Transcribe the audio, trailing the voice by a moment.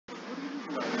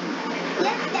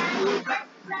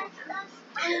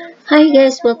Hi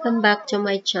guys, welcome back to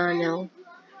my channel.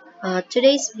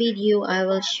 Today's video I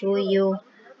will show you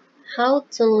how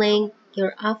to link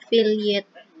your affiliate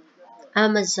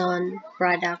Amazon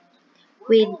product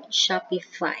with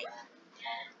Shopify.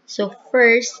 So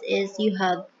first is you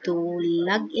have to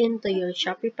log into your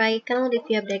Shopify account if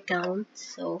you have the account.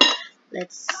 So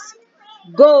let's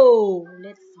go.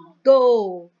 Let's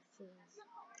go.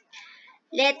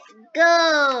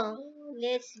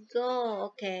 Let's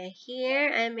go. Okay,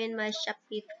 here I'm in my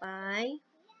Shopify.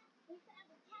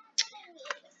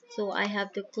 So I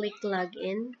have to click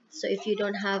login. So if you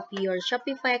don't have your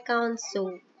Shopify account,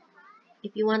 so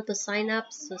if you want to sign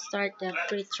up, so start the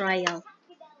free trial.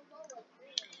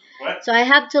 So I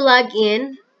have to log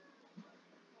in.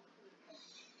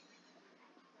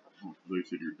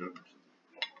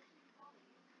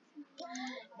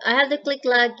 I have to click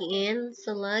login.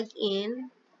 So log in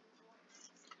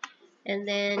and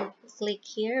then click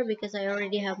here because I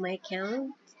already have my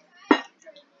account.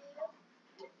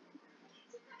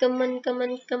 Come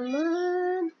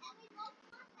on.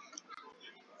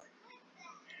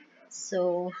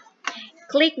 So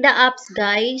click the apps,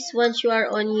 guys, once you are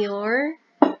on your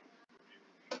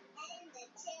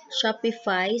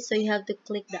Shopify. So you have to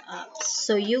click the apps.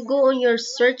 So you go on your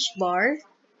search bar,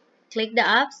 click the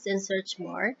apps and search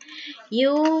bar.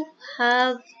 You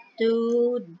have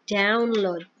to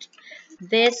download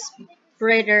this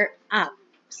spreadr app.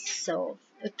 So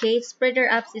okay, spreadr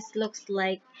apps, it looks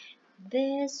like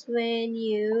this when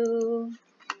you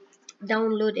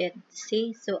download it.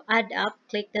 See, so add up,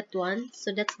 click that one.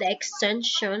 So that's the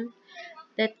extension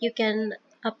that you can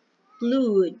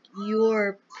upload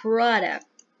your product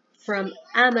from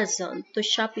Amazon to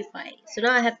Shopify. So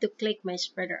now I have to click my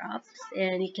spreader apps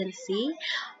and you can see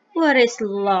what it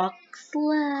looks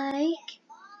like.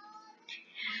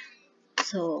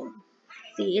 So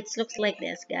see, it looks like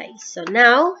this, guys. So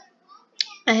now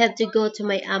I have to go to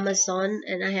my Amazon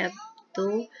and I have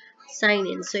to sign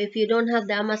in. So if you don't have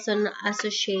the Amazon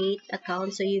associate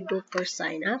account, so you go for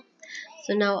sign up.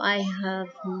 So now I have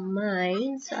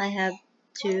mine, so I have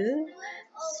to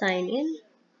sign in.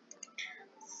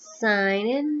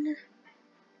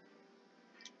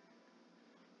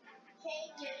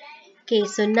 Okay,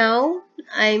 so now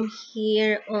I'm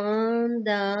here on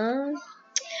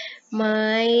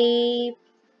my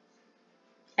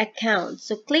account.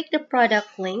 So click the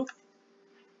product link.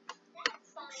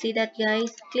 See that,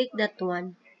 guys? Click that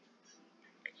one.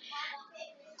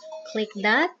 Click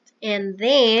that and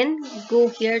then go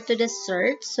here to the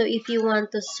search. So if you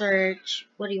want to search,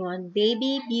 what do you want?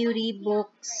 Baby, beauty,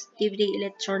 books, DVD,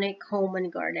 electronic, home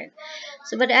and garden.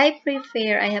 So but I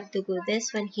prefer, I have to go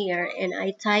this one here and I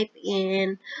type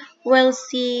in, well,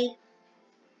 see,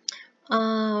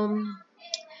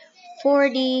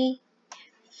 40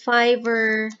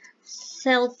 fiber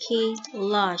silky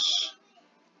lush.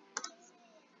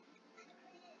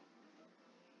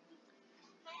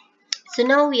 So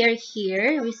now we are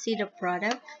here, we see the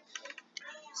product.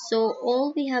 So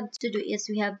all we have to do is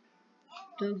we have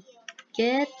to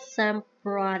get some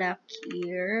product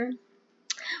here.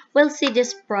 We'll see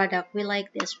this product, we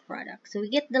like this product, so we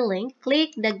get the link,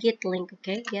 click the get link.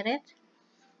 Okay, get it,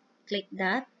 click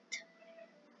that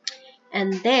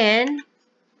and then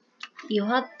you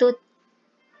have to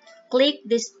click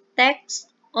this text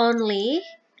only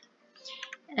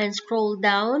and scroll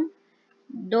down.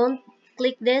 Don't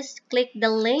click this, click the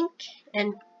link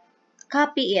and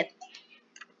copy it,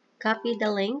 copy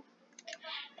the link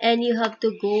and you have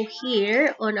to go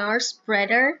here on our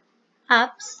spreader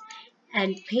apps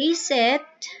and paste it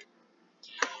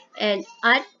and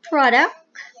add product.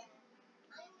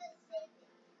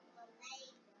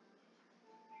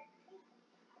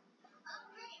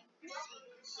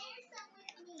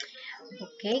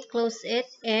 Okay, close it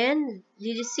and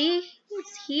did you see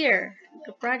it's here,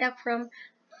 the product from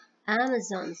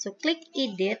Amazon. So click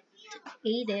edit.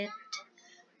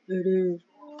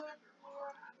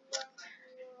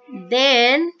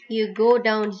 Then you go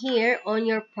down here on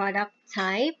your product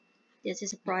type. This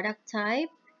is a product type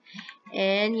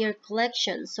and your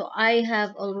collection. So I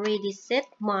have already set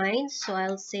mine, so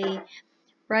I'll say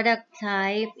product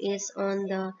type is on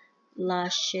the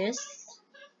lashes.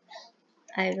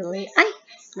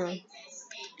 No,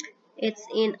 it's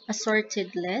in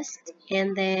assorted list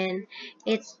and then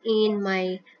it's in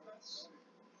my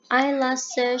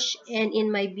eyelashes and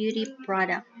in my beauty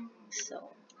product.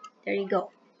 So there you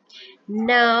go.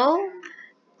 Now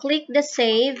click the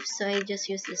save. So I just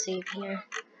use the save here.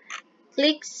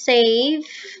 Click save.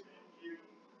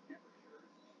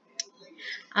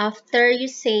 After you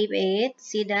save it,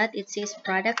 see that it says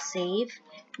product save.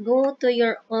 Go to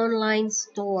your online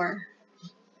store.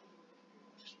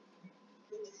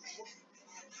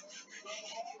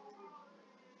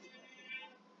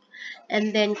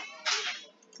 and then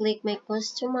click my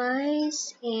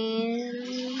customize,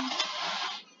 and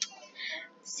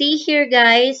see here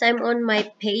guys, I'm on my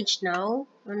page now,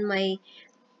 on my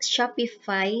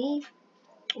Shopify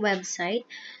website.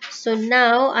 So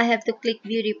now I have to click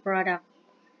beauty product.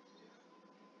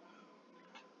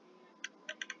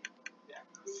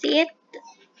 See it?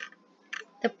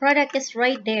 The product is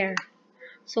right there.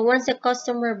 So once a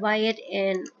customer buy it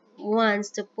and wants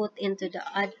to put into the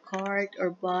add cart or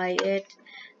buy it,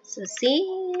 so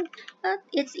see, but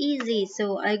it's easy.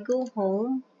 So I go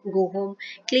home,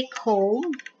 click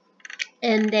home,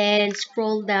 and then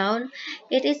scroll down.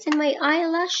 It is in my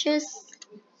eyelashes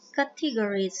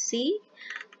category. See,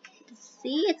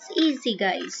 it's easy,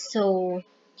 guys. So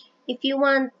if you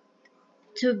want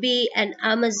to be an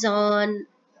Amazon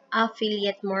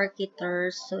affiliate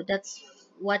marketer, so that's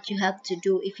what you have to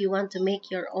do if you want to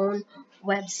make your own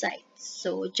website.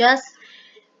 So just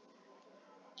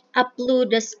upload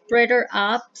the spreader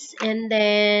apps, and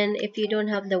then if you don't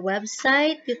have the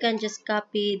website, you can just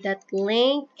copy that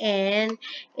link, and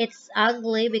it's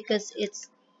ugly because it's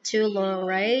too long,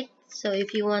 right? So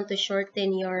if you want to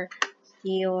shorten your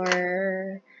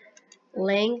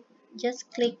link,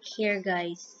 just click here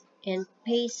guys and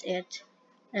paste it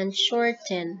and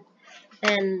shorten,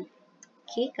 and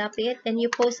okay, copy it, and you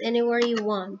post anywhere you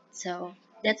want. So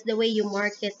that's the way you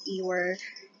market your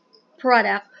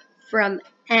product from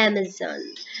Amazon.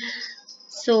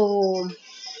 So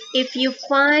if you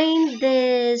find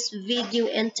this video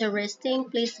interesting,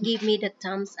 please give me the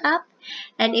thumbs up,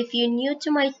 and if you're new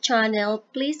to my channel,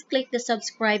 please click the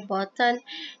subscribe button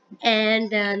and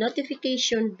the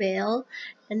notification bell,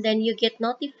 and then you get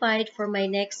notified for my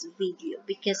next video,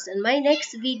 because in my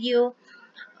next video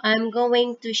I'm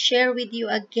going to share with you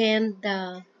again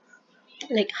the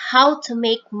like how to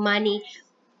make money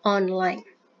online.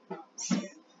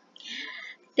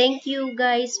 Thank you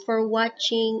guys for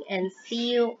watching, and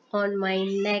see you on my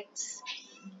next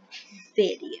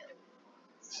video.